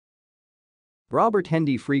Robert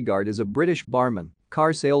Hendy-Freegard is a British barman,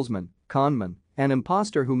 car salesman, conman, and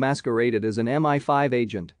impostor who masqueraded as an MI5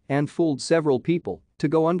 agent and fooled several people to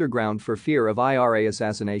go underground for fear of IRA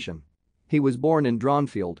assassination. He was born in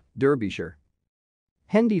Dronfield, Derbyshire.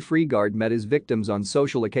 Hendy-Freegard met his victims on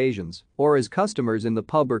social occasions or as customers in the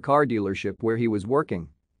pub or car dealership where he was working.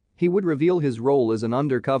 He would reveal his role as an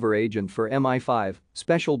undercover agent for MI5,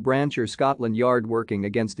 Special Branch or Scotland Yard working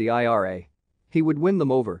against the IRA. He would win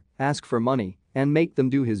them over, ask for money, and make them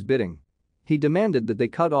do his bidding. He demanded that they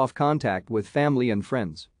cut off contact with family and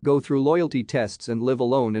friends, go through loyalty tests and live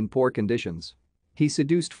alone in poor conditions. He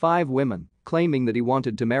seduced 5 women, claiming that he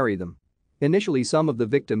wanted to marry them. Initially, some of the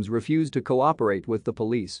victims refused to cooperate with the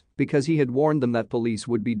police because he had warned them that police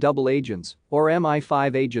would be double agents or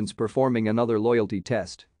MI5 agents performing another loyalty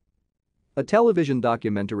test. A television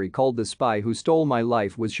documentary called The Spy Who Stole My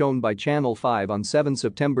Life was shown by Channel 5 on 7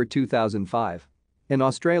 September 2005. In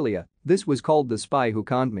Australia, this was called The Spy Who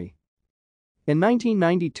Conned Me. In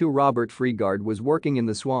 1992, Robert Freegard was working in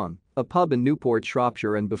the Swan, a pub in Newport,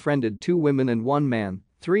 Shropshire, and befriended 2 women and 1 man,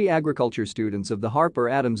 3 agriculture students of the Harper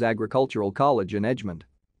Adams Agricultural College in Edgemont.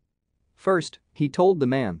 First, he told the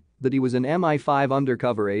man that he was an MI5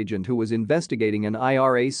 undercover agent who was investigating an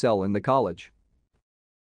IRA cell in the college.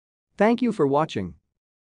 Thank you for watching.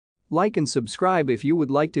 Like and subscribe if you would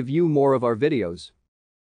like to view more of our videos.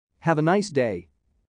 Have a nice day.